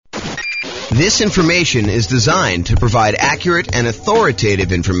This information is designed to provide accurate and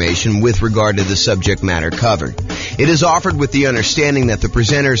authoritative information with regard to the subject matter covered. It is offered with the understanding that the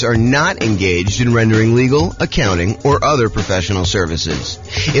presenters are not engaged in rendering legal, accounting, or other professional services.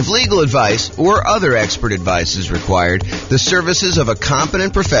 If legal advice or other expert advice is required, the services of a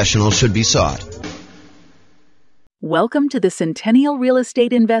competent professional should be sought. Welcome to the Centennial Real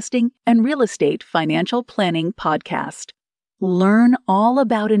Estate Investing and Real Estate Financial Planning Podcast. Learn all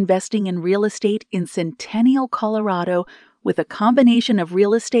about investing in real estate in Centennial, Colorado, with a combination of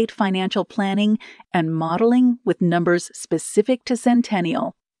real estate financial planning and modeling with numbers specific to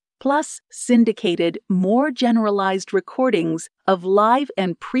Centennial, plus syndicated, more generalized recordings of live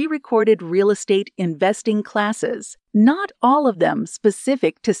and pre-recorded real estate investing classes, not all of them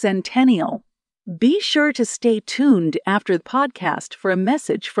specific to Centennial. Be sure to stay tuned after the podcast for a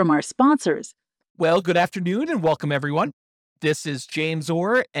message from our sponsors. Well, good afternoon and welcome everyone. This is James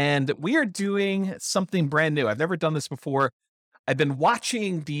Orr, and we are doing something brand new. I've never done this before. I've been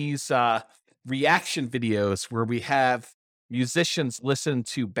watching these reaction videos where we have musicians listen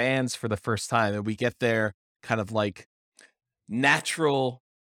to bands for the first time, and we get their kind of like natural,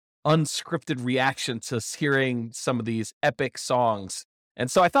 unscripted reaction to hearing some of these epic songs.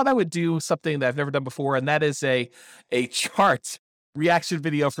 And so I thought I would do something that I've never done before, and that is a chart reaction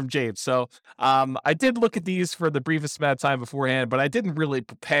video from James. So I did look at these for the briefest amount of time beforehand, but I didn't really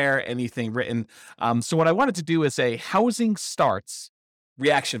prepare anything written. So what I wanted to do is a housing starts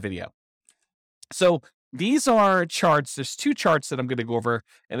reaction video. So these are charts. There's two charts that I'm going to go over,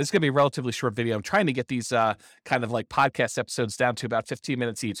 and it's going to be a relatively short video. I'm trying to get these kind of like podcast episodes down to about 15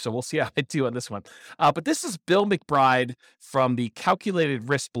 minutes each, so we'll see how I do on this one. But this is Bill McBride from the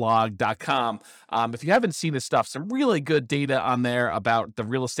calculatedriskblog.com. If you haven't seen his stuff, some really good data on there about the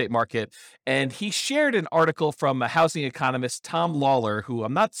real estate market. And he shared an article from a housing economist, Tom Lawler, who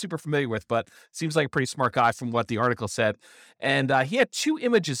I'm not super familiar with, but seems like a pretty smart guy from what the article said. And he had two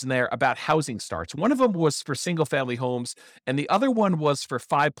images in there about housing starts. One of them was for single family homes, and the other one was for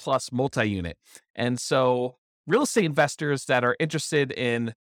 5+ multi-unit. And so real estate investors that are interested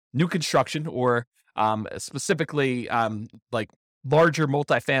in new construction or specifically like larger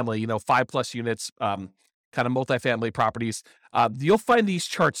multifamily, 5+ units, kind of multifamily properties, you'll find these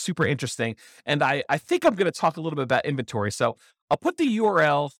charts super interesting. And I think I'm going to talk a little bit about inventory. So I'll put the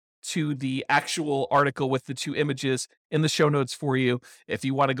URL to the actual article with the two images in the show notes for you if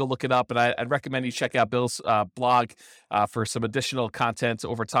you want to go look it up. And I'd recommend you check out Bill's blog for some additional content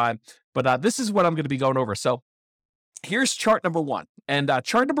over time. But this is what I'm going to be going over. So here's chart number one. And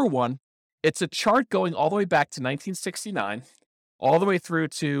chart number one, it's a chart going all the way back to 1969, all the way through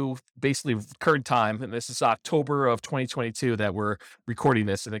to basically current time. And this is October of 2022 that we're recording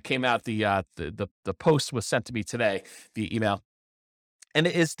this. And it came out, the post was sent to me today via email. And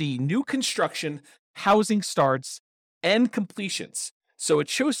it is the new construction, housing starts, and completions. So it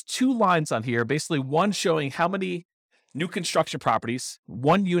shows two lines on here, basically one showing how many new construction properties,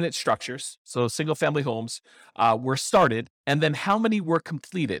 1-unit structures, so single family homes, were started, and then how many were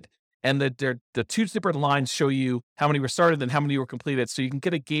completed. And the two different lines show you how many were started and how many were completed. So you can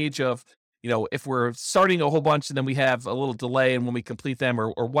get a gauge of, if we're starting a whole bunch and then we have a little delay and when we complete them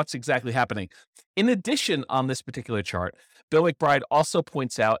or what's exactly happening. In addition, on this particular chart, Bill McBride also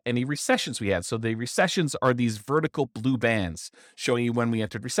points out any recessions we had. So the recessions are these vertical blue bands showing you when we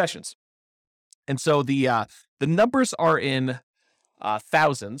entered recessions. And so the numbers are in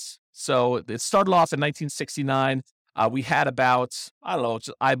thousands. So it started off in 1969. We had about, just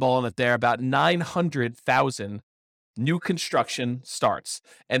eyeballing it there, about 900,000 new construction starts,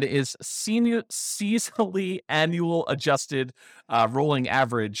 and it is seasonally annual adjusted rolling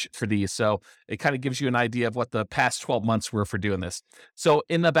average for these. So it kind of gives you an idea of what the past 12 months were for doing this. So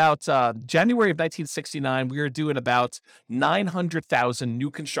in about January of 1969, we were doing about 900,000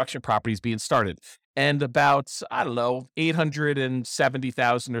 new construction properties being started, and about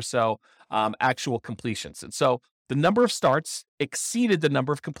 870,000 or so actual completions. And so the number of starts exceeded the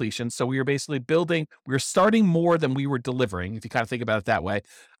number of completions. So we were basically we were starting more than we were delivering, if you kind of think about it that way.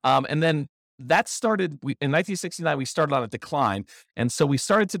 And then that started, in 1969, we started on a decline. And so we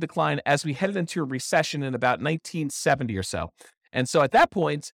started to decline as we headed into a recession in about 1970 or so. And so at that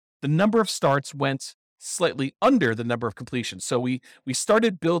point, the number of starts went slightly under the number of completions. So we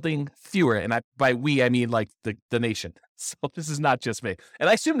started building fewer, and by we, I mean like the nation. So this is not just me. And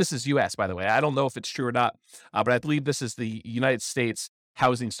I assume this is U.S., by the way. I don't know if it's true or not, but I believe this is the United States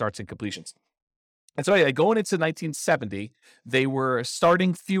housing starts and completions. And so anyway, going into 1970, they were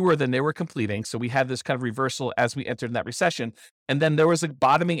starting fewer than they were completing. So we had this kind of reversal as we entered that recession. And then there was a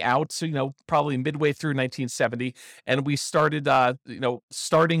bottoming out, so, probably midway through 1970. And we started,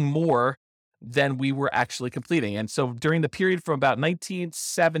 starting more than we were actually completing. And so during the period from about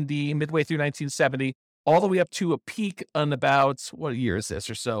 1970, midway through 1970, all the way up to a peak on about, what year is this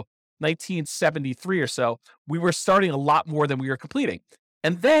or so, 1973 or so, we were starting a lot more than we were completing.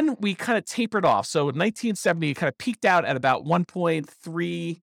 And then we kind of tapered off. So 1970 kind of peaked out at about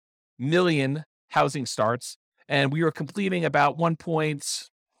 1.3 million housing starts. And we were completing about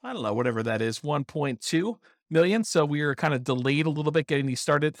 1.2 million. So we were kind of delayed a little bit getting these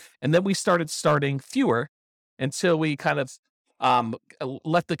started. And then we started starting fewer until we kind of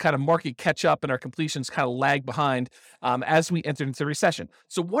let the kind of market catch up and our completions kind of lag behind as we entered into the recession.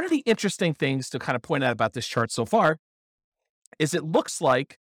 So one of the interesting things to kind of point out about this chart so far is it looks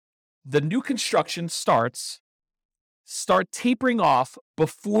like the new construction start tapering off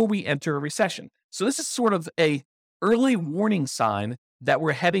before we enter a recession. So this is sort of a early warning sign that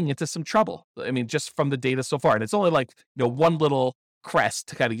we're heading into some trouble. I mean, just from the data so far. And it's only like, one little crest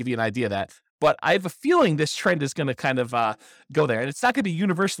to kind of give you an idea of that. But I have a feeling this trend is going to kind of go there. And it's not going to be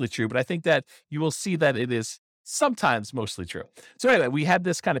universally true, but I think that you will see that it is sometimes mostly true. So anyway, we had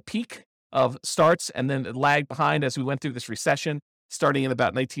this kind of peak of starts and then it lagged behind as we went through this recession, starting in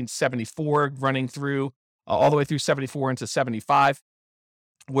about 1974, running through all the way through 74 into 75,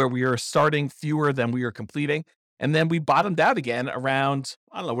 where we are starting fewer than we are completing. And then we bottomed out again around,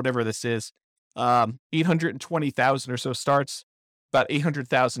 I don't know, whatever this is, 820,000 or so starts, about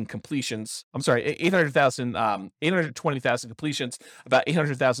 800,000 completions. I'm sorry, 820,000 completions, about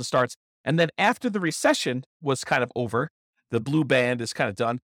 800,000 starts. And then after the recession was kind of over, the blue band is kind of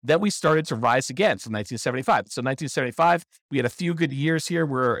done, then we started to rise again from 1975. So 1975, we had a few good years here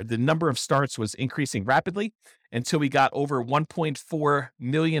where the number of starts was increasing rapidly until we got over 1.4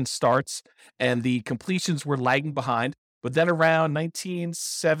 million starts and the completions were lagging behind. But then around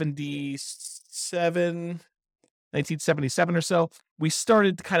 1977 or so, we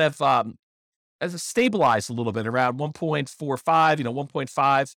started to kind of as a stabilize a little bit around 1.45,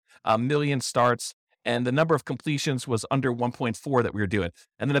 1.5 million starts. And the number of completions was under 1.4 that we were doing.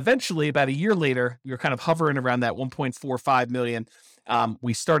 And then eventually, about a year later, we were kind of hovering around that 1.45 million.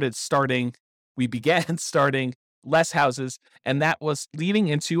 We began starting less houses, and that was leading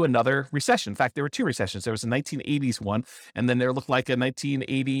into another recession. In fact, there were two recessions. There was a 1980s one, and then there looked like a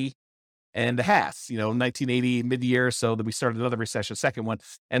 1980 and a half, 1980 mid-year, so that we started another recession, second one.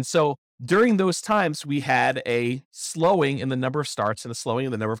 And so during those times, we had a slowing in the number of starts and a slowing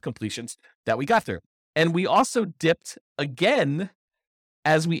in the number of completions that we got through. And we also dipped again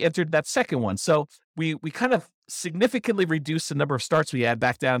as we entered that second one. So we kind of significantly reduced the number of starts we had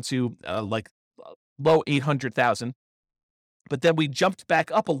back down to low 800,000. But then we jumped back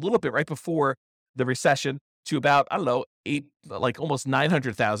up a little bit right before the recession to about, almost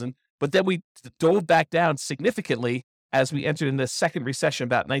 900,000. But then we dove back down significantly as we entered in the second recession,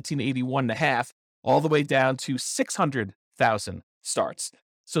 about 1981 and a half, all the way down to 600,000 starts.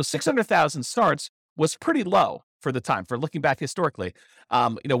 So 600,000 starts was pretty low for the time, for looking back historically.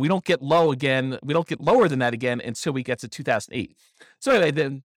 We don't get lower than that again until we get to 2008. So anyway,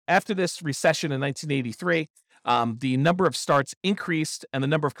 then after this recession in 1983, the number of starts increased and the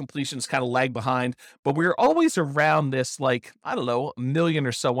number of completions kind of lagged behind, but we were always around this, a million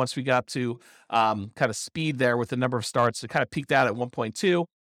or so once we got to kind of speed there with the number of starts. It kind of peaked out at 1.2.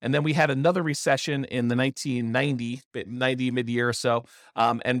 And then we had another recession in the 1990 mid-year or so,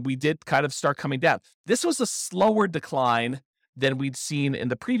 and we did kind of start coming down. This was a slower decline than we'd seen in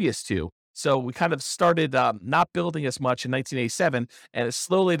the previous two. So we kind of started not building as much in 1987, and it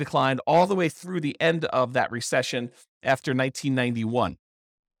slowly declined all the way through the end of that recession after 1991.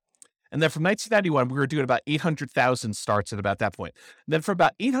 And then from 1991, we were doing about 800,000 starts at about that point. And then from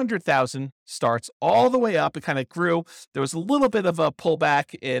about 800,000 starts all the way up, it kind of grew. There was a little bit of a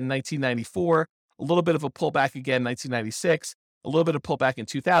pullback in 1994, a little bit of a pullback again in 1996, a little bit of pullback in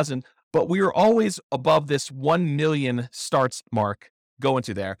 2000, but we were always above this 1 million starts mark going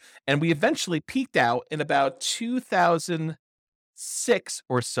to there. And we eventually peaked out in about 2006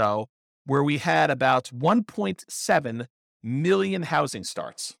 or so, where we had about 1.7 million housing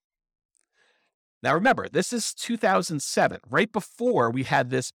starts. Now, remember, this is 2007, right before we had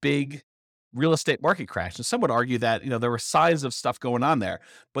this big real estate market crash. And some would argue that, there were signs of stuff going on there,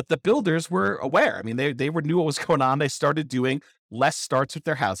 but the builders were aware. I mean, they knew what was going on. They started doing less starts with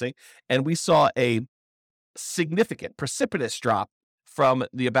their housing. And we saw a significant, precipitous drop from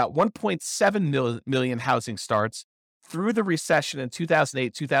the about 1.7 million housing starts through the recession in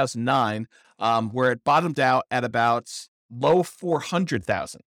 2008, 2009, where it bottomed out at about low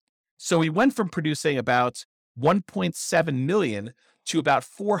 400,000. So we went from producing about 1.7 million to about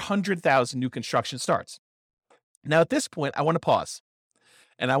 400,000 new construction starts. Now, at this point, I want to pause.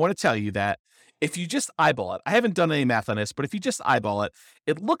 And I want to tell you that if you just eyeball it, I haven't done any math on this, but if you just eyeball it,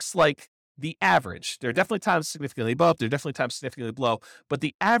 it looks like the average, there are definitely times significantly above, there are definitely times significantly below, but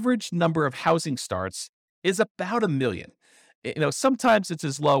the average number of housing starts is about 1 million. Sometimes it's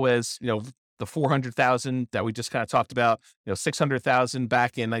as low as, the 400,000 that we just kind of talked about, 600,000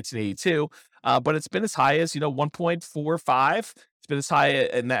 back in 1982. But it's been as high as, 1.45. It's been as high,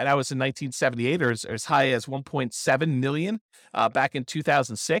 and that was in 1978, or as high as 1.7 million back in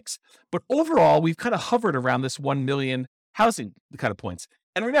 2006. But overall, we've kind of hovered around this 1 million housing kind of points.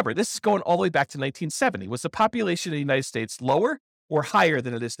 And remember, this is going all the way back to 1970. Was the population of the United States lower or higher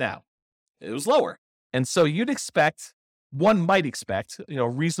than it is now? It was lower. And so one might expect, a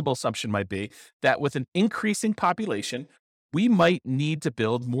reasonable assumption might be that with an increasing population, we might need to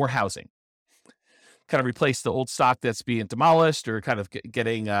build more housing, kind of replace the old stock that's being demolished or kind of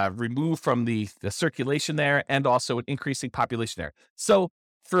getting removed from the circulation there, and also an increasing population there. So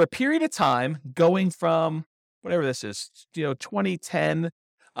for a period of time, going from whatever this is, 2010,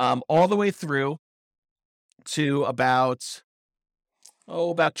 all the way through to about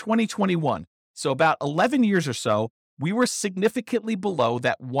 2021. So about 11 years or so, we were significantly below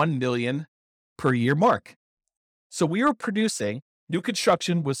that 1 million per year mark. So we were producing, new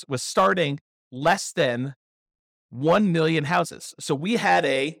construction was starting less than 1 million houses. So we had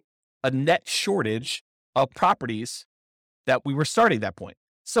a net shortage of properties that we were starting at that point.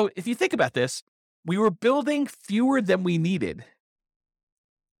 So if you think about this, we were building fewer than we needed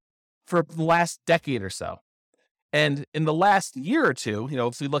for the last decade or so. And in the last year or two,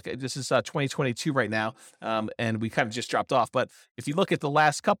 if we look at, this is 2022 right now, and we kind of just dropped off. But if you look at the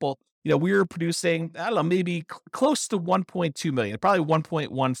last couple, we were producing, I don't know, maybe close to 1.2 million, probably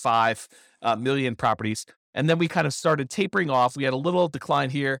 1.15 million properties. And then we kind of started tapering off. We had a little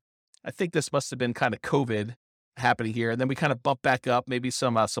decline here. I think this must have been kind of COVID happening here. And then we kind of bumped back up, maybe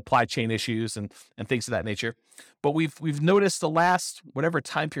some supply chain issues and things of that nature. But we've noticed the last, whatever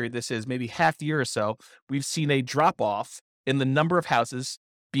time period this is, maybe half year or so, we've seen a drop off in the number of houses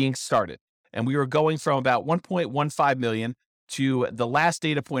being started. And we were going from about 1.15 million to the last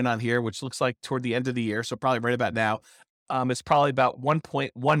data point on here, which looks like toward the end of the year. So probably right about now, it's probably about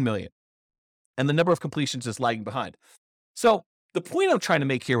 1.1 million. And the number of completions is lagging behind. So the point I'm trying to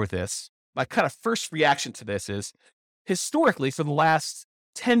make here with this, my kind of first reaction to this is, historically, for the last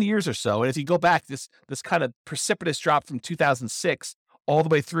 10 years or so, and if you go back, this kind of precipitous drop from 2006 all the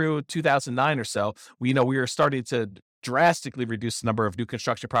way through 2009 or so, we were starting to drastically reduce the number of new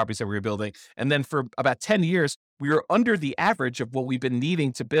construction properties that we were building. And then for about 10 years, we were under the average of what we've been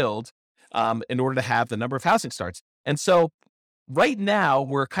needing to build in order to have the number of housing starts. And so right now,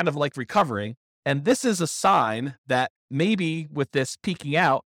 we're kind of like recovering. And this is a sign that maybe with this peaking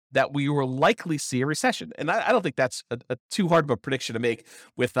out, that we will likely see a recession. And I don't think that's a too hard of a prediction to make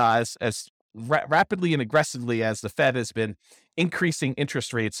with as rapidly and aggressively as the Fed has been increasing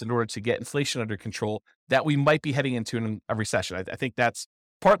interest rates in order to get inflation under control, that we might be heading into a recession. I think that's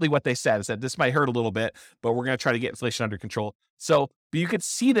partly what they said, is that this might hurt a little bit, but we're going to try to get inflation under control. So, but you could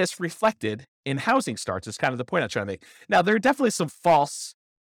see this reflected in housing starts is kind of the point I'm trying to make. Now, there are definitely some false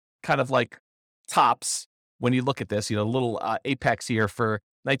kind of like tops when you look at this, little apex here for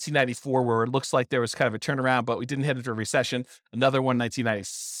 1994, where it looks like there was kind of a turnaround, but we didn't head into a recession. Another one,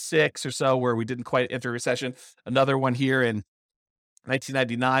 1996 or so, where we didn't quite enter a recession. Another one here in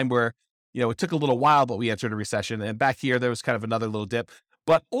 1999, where, it took a little while, but we entered a recession. And back here, there was kind of another little dip.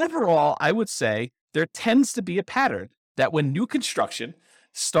 But overall, I would say there tends to be a pattern that when new construction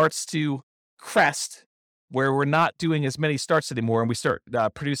starts to crest, where we're not doing as many starts anymore, and we start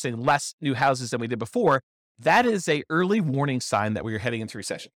producing less new houses than we did before, that is a early warning sign that we are heading into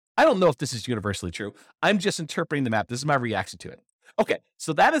recession. I don't know if this is universally true. I'm just interpreting the map. This is my reaction to it. Okay,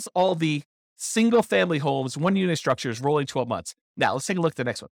 so that is all the single-family homes, one-unit structures, rolling 12 months. Now, let's take a look at the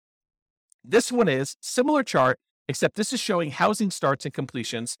next one. This one is similar chart, except this is showing housing starts and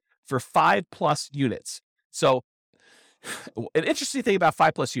completions for 5+ units. So an interesting thing about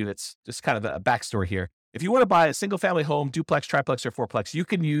 5+ units, just kind of a backstory here. If you want to buy a single family home, duplex, triplex, or fourplex, you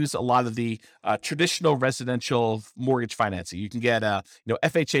can use a lot of the traditional residential mortgage financing. You can get a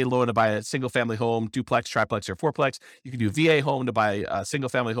FHA loan to buy a single family home, duplex, triplex, or fourplex. You can do VA home to buy a single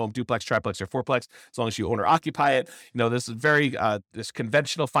family home, duplex, triplex, or fourplex, as long as you own or occupy it. This is very this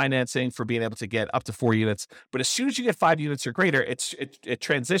conventional financing for being able to get up to 4 units. But as soon as you get 5 units or greater, it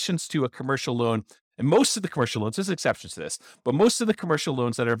transitions to a commercial loan. And most of the commercial loans, there's exceptions to this, but most of the commercial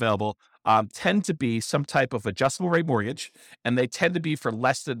loans that are available tend to be some type of adjustable rate mortgage, and they tend to be for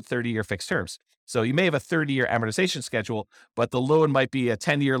less than 30-year fixed terms. So you may have a 30-year amortization schedule, but the loan might be a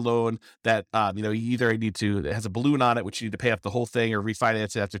 10-year loan that you either need to, it has a balloon on it, which you need to pay up the whole thing or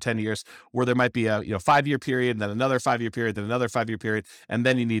refinance it after 10 years, or there might be a 5-year period, and then another 5-year period, then another 5-year period, and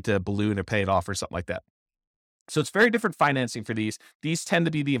then you need to balloon or pay it off or something like that. So it's very different financing for these. These tend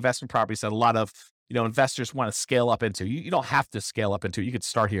to be the investment properties that a lot of investors want to scale up into. You don't have to scale up into it. You could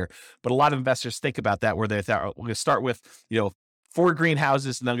start here, but a lot of investors think about that, where they thought, we're going to start with 4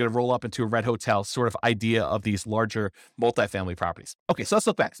 greenhouses, and then I'm going to roll up into a red hotel sort of idea of these larger multifamily properties. Okay, so let's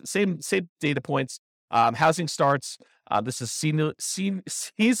look back. Same data points. Housing starts. This is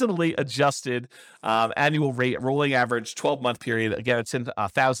seasonally adjusted annual rate, rolling average, 12-month period. Again, it's in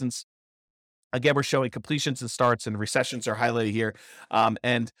thousands. Again, we're showing completions and starts, and recessions are highlighted here.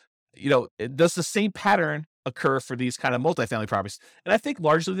 Does the same pattern occur for these kind of multifamily properties? And I think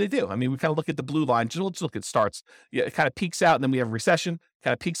largely they do. I mean, we kind of look at the blue line, just look at starts. It kind of peaks out, and then we have a recession,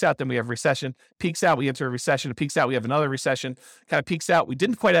 kind of peaks out, then we have recession, peaks out, we enter a recession, peaks out, we have another recession, kind of peaks out, we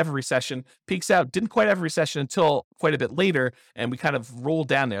didn't quite have a recession, peaks out, didn't quite have a recession until quite a bit later, and we kind of rolled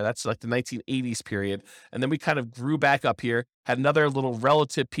down there. That's like the 1980s period. And then we kind of grew back up here, had another little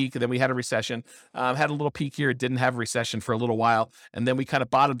relative peak, and then we had a recession, had a little peak here, didn't have a recession for a little while, and then we kind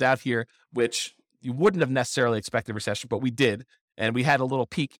of bottomed out here, which you wouldn't have necessarily expected a recession, but we did. And we had a little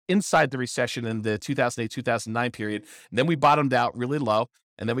peak inside the recession in the 2008-2009 period. And then we bottomed out really low.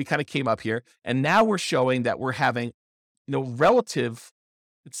 And then we kind of came up here. And now we're showing that we're having, relative,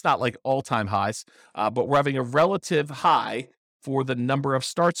 it's not like all-time highs, but we're having a relative high for the number of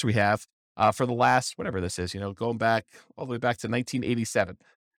starts we have for the last, whatever this is, going back all the way back to 1987.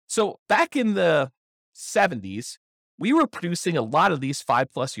 So back in the 70s, we were producing a lot of these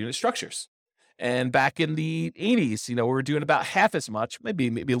 5+ unit structures. And back in the 80s, we were doing about half as much, maybe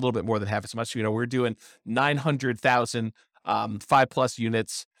a little bit more than half as much. We were doing 900,000 5+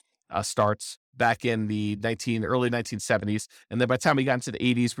 units starts back in the early 1970s. And then by the time we got into the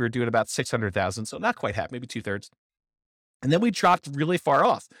 80s, we were doing about 600,000. So not quite half, maybe 2/3. And then we dropped really far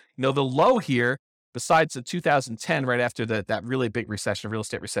off. The low here, besides the 2010, right after that really big recession, real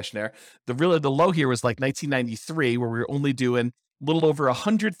estate recession there, the low here was like 1993, where we were only doing little over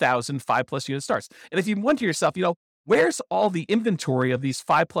 100,000 5+ unit starts. And if you wonder to yourself, where's all the inventory of these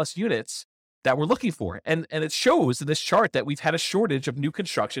 5+ units that we're looking for? And it shows in this chart that we've had a shortage of new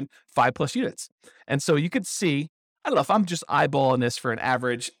construction 5+ units. And so you could see, I don't know if I'm just eyeballing this for an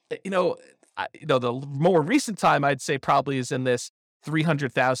average, the more recent time I'd say probably is in this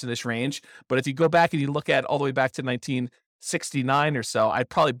 300,000-ish range. But if you go back and you look at all the way back to 1969 or so, I'd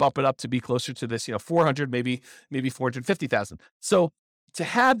probably bump it up to be closer to this, 400, maybe 450,000. So to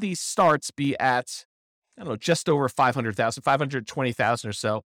have these starts be at, just over 500,000, 520,000 or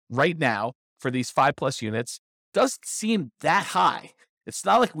so right now for these 5+ units doesn't seem that high. It's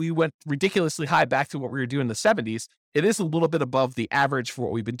not like we went ridiculously high back to what we were doing in the 70s. It is a little bit above the average for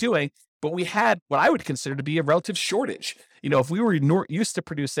what we've been doing, but we had what I would consider to be a relative shortage. If we were used to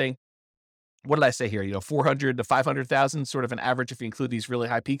producing, what did I say here? 400 to 500,000, sort of an average if you include these really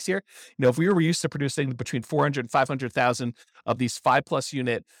high peaks here. If we were used to producing between 400 and 500,000 of these 5+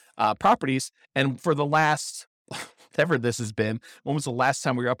 unit properties, and for the last, whatever this has been, when was the last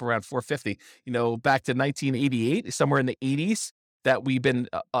time we were up around 450? Back to 1988, somewhere in the 80s, that we've been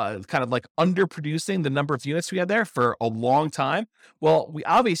kind of like underproducing the number of units we had there for a long time. Well, we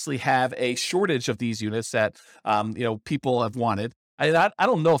obviously have a shortage of these units that, people have wanted. I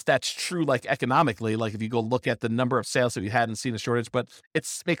don't know if that's true, like economically, like if you go look at the number of sales that we had and seen a shortage, but it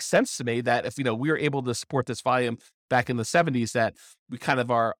makes sense to me that if, we were able to support this volume back in the 70s, that we kind of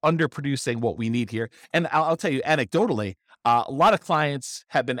are underproducing what we need here. And I'll tell you anecdotally, a lot of clients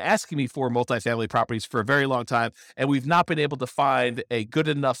have been asking me for multifamily properties for a very long time, and we've not been able to find a good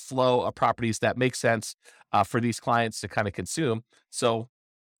enough flow of properties that make sense for these clients to kind of consume. So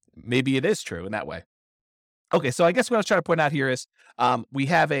maybe it is true in that way. Okay, so I guess what I was trying to point out here is we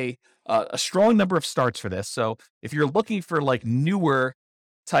have a strong number of starts for this. So if you're looking for like newer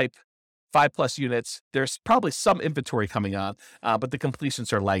type 5+ units, there's probably some inventory coming on, but the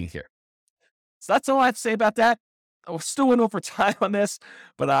completions are lagging here. So that's all I have to say about that. I still went over time on this,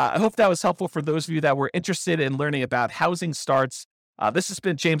 but I hope that was helpful for those of you that were interested in learning about housing starts. This has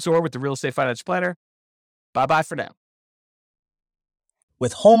been James Orr with the Real Estate Financial Planner. Bye-bye for now.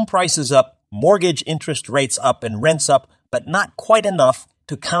 With home prices up, mortgage interest rates up, and rents up, but not quite enough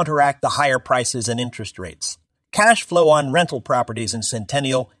to counteract the higher prices and interest rates. Cash flow on rental properties in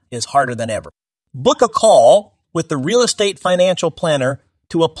Centennial is harder than ever. Book a call with the Real Estate Financial Planner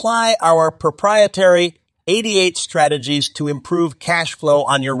to apply our proprietary 88 strategies to improve cash flow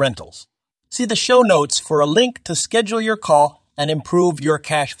on your rentals. See the show notes for a link to schedule your call and improve your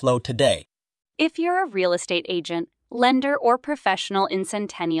cash flow today. If you're a real estate agent, lender, or professional in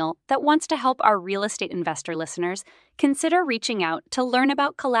Centennial that wants to help our real estate investor listeners, consider reaching out to learn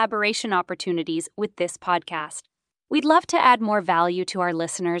about collaboration opportunities with this podcast. We'd love to add more value to our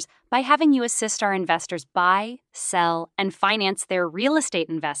listeners by having you assist our investors buy, sell, and finance their real estate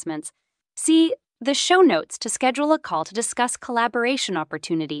investments. See the show notes to schedule a call to discuss collaboration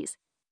opportunities.